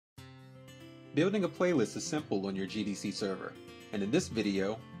Building a playlist is simple on your GDC server, and in this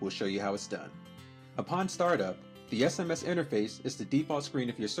video, we'll show you how it's done. Upon startup, the SMS interface is the default screen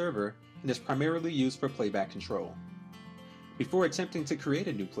of your server and is primarily used for playback control. Before attempting to create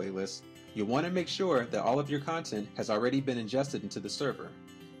a new playlist, you'll want to make sure that all of your content has already been ingested into the server.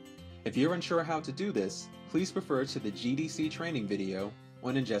 If you're unsure how to do this, please refer to the GDC training video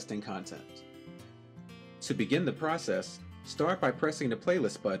on ingesting content. To begin the process, start by pressing the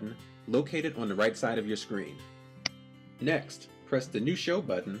playlist button located on the right side of your screen. Next, press the New Show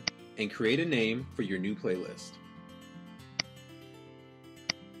button and create a name for your new playlist.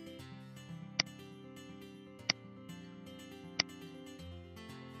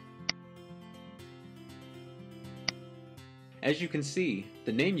 As you can see,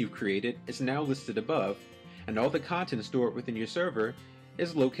 the name you've created is now listed above, and all the content stored within your server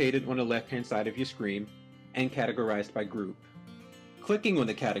is located on the left-hand side of your screen and categorized by group. Clicking on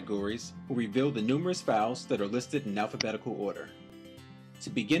the categories will reveal the numerous files that are listed in alphabetical order. To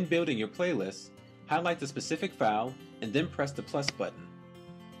begin building your playlist, highlight the specific file and then press the plus button.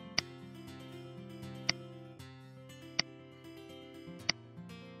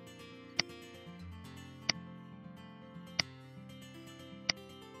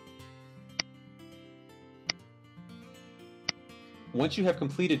 Once you have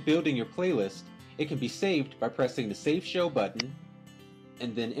completed building your playlist, it can be saved by pressing the Save Show button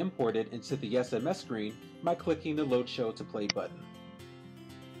and then imported into the SMS screen by clicking the Load Show to Play button.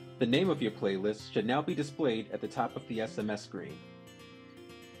 The name of your playlist should now be displayed at the top of the SMS screen.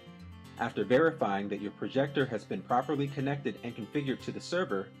 After verifying that your projector has been properly connected and configured to the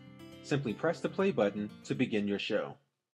server, simply press the play button to begin your show.